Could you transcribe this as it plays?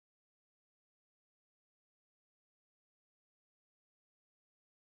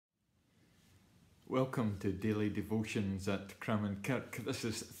Welcome to Daily Devotions at Cramond, Kirk. This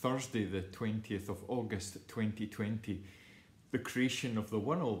is Thursday, the 20th of August 2020. The creation of the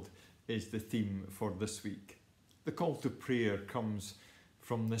world is the theme for this week. The call to prayer comes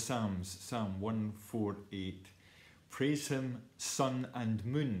from the Psalms, Psalm 148. Praise him, sun and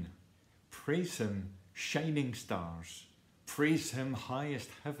moon. Praise him, shining stars. Praise him, highest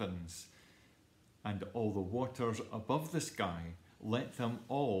heavens. And all the waters above the sky, let them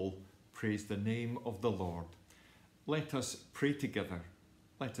all praise the name of the Lord. Let us pray together.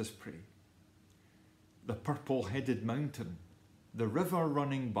 Let us pray. The purple-headed mountain, the river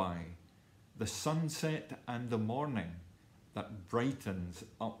running by, the sunset and the morning that brightens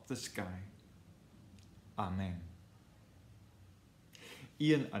up the sky. Amen.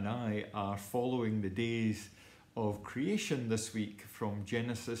 Ian and I are following the days of creation this week from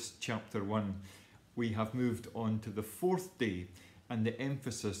Genesis chapter 1. We have moved on to the fourth day, and the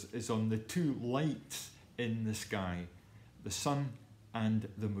emphasis is on the two lights in the sky, the sun and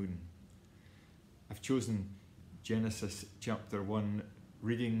the moon. I've chosen Genesis chapter 1,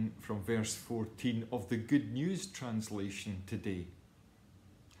 reading from verse 14 of the Good News translation today.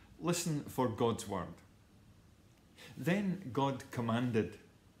 Listen for God's word. Then God commanded,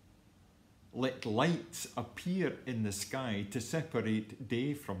 "Let lights appear in the sky to separate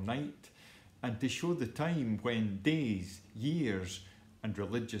day from night, and to show the time when days, years, and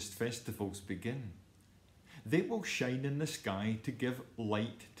religious festivals begin. They will shine in the sky to give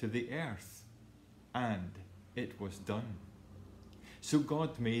light to the earth." And it was done. So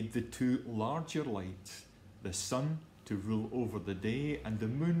God made the two larger lights, the sun to rule over the day and the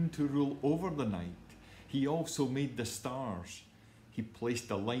moon to rule over the night. He also made the stars. He placed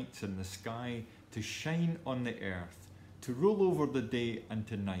the lights in the sky to shine on the earth, to rule over the day and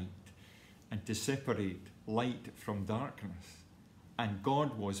to night, and to separate light from darkness. And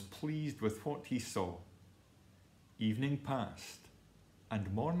God was pleased with what he saw. Evening passed,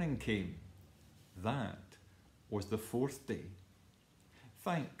 and morning came. That was the fourth day.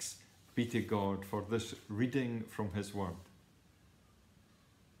 Thanks be to God for this reading from his word.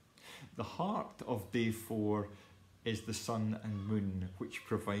 The heart of day 4 is the sun and moon, which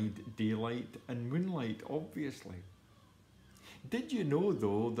provide daylight and moonlight, obviously. Did you know,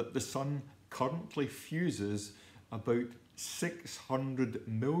 though, that the sun currently fuses about 600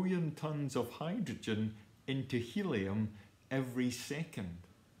 million tons of hydrogen into helium every second?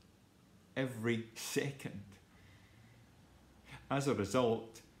 Every second. As a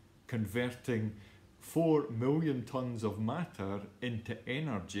result, converting 4 million tons of matter into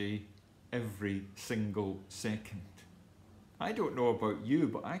energy every single second. I don't know about you,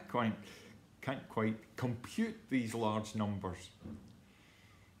 but I can't quite compute these large numbers.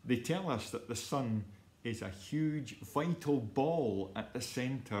 They tell us that the sun is a huge vital ball at the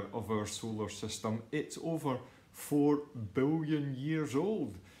centre of our solar system. It's over 4 billion years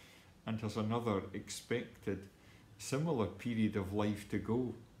old and has another expected similar period of life to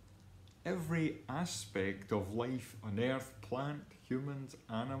go. Every aspect of life on Earth, plant, humans,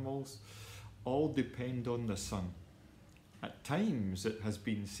 animals, all depend on the sun. At times it has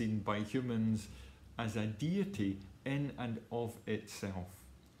been seen by humans as a deity in and of itself.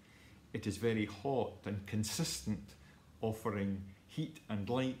 It is very hot and consistent, offering heat and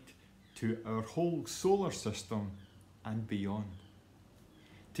light to our whole solar system and beyond.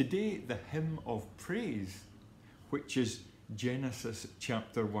 Today, the hymn of praise, which is Genesis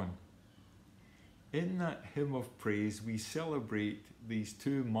chapter 1. In that hymn of praise, we celebrate these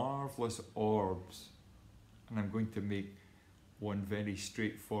two marvellous orbs. And I'm going to make one very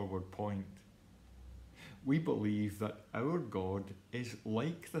straightforward point. We believe that our God is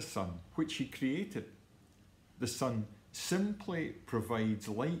like the sun, which he created. The sun simply provides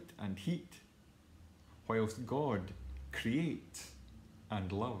light and heat, whilst God creates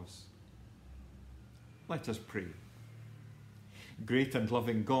and loves. Let us pray. Great and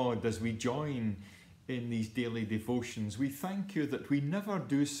loving God, as we join in these daily devotions, we thank you that we never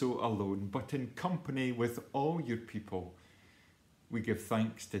do so alone, but in company with all your people. We give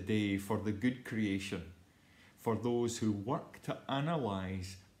thanks today for the good creation, for those who work to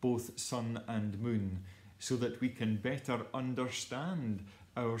analyse both sun and moon, so that we can better understand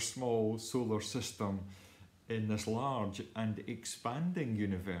our small solar system in this large and expanding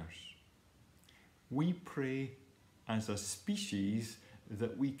universe. We pray as a species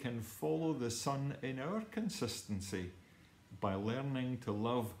that we can follow the sun in our consistency by learning to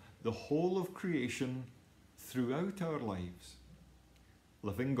love the whole of creation throughout our lives.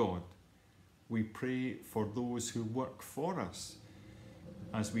 Living God, we pray for those who work for us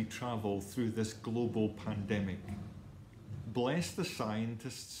as we travel through this global pandemic. Bless the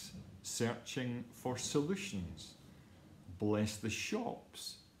scientists searching for solutions. Bless the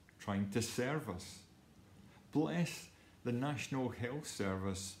shops trying to serve us. Bless the National Health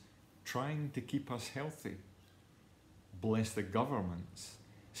Service trying to keep us healthy. Bless the governments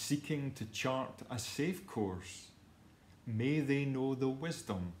seeking to chart a safe course. May they know the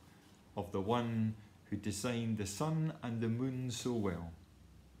wisdom of the one who designed the sun and the moon so well.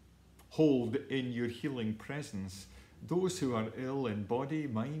 Hold in your healing presence those who are ill in body,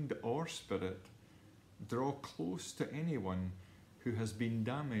 mind, or spirit. Draw close to anyone who has been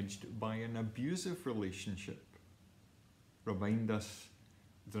damaged by an abusive relationship. Remind us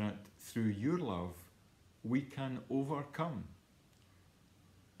that through your love we can overcome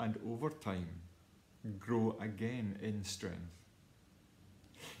and over time grow again in strength.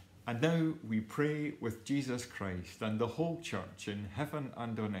 And now we pray with Jesus Christ and the whole church in heaven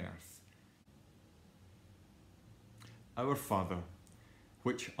and on earth. Our Father,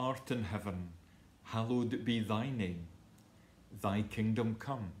 which art in heaven, hallowed be thy name. Thy kingdom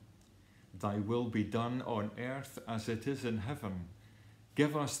come. Thy will be done on earth as it is in heaven.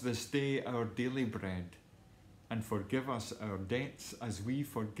 Give us this day our daily bread, and forgive us our debts as we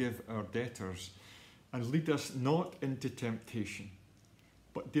forgive our debtors. And lead us not into temptation,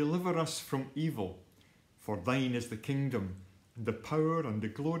 but deliver us from evil. For thine is the kingdom, and the power, and the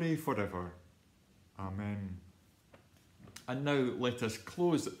glory forever. Amen. And now let us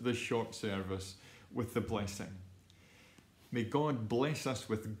close this short service with the blessing. May God bless us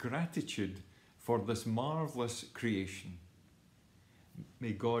with gratitude for this marvellous creation.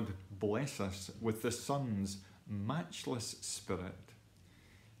 May God bless us with the Son's matchless Spirit.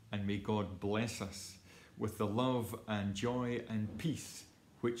 And may God bless us with the love and joy and peace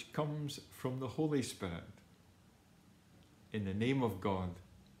which comes from the Holy Spirit. In the name of God,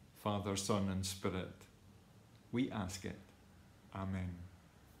 Father, Son, and Spirit, we ask it. Amen.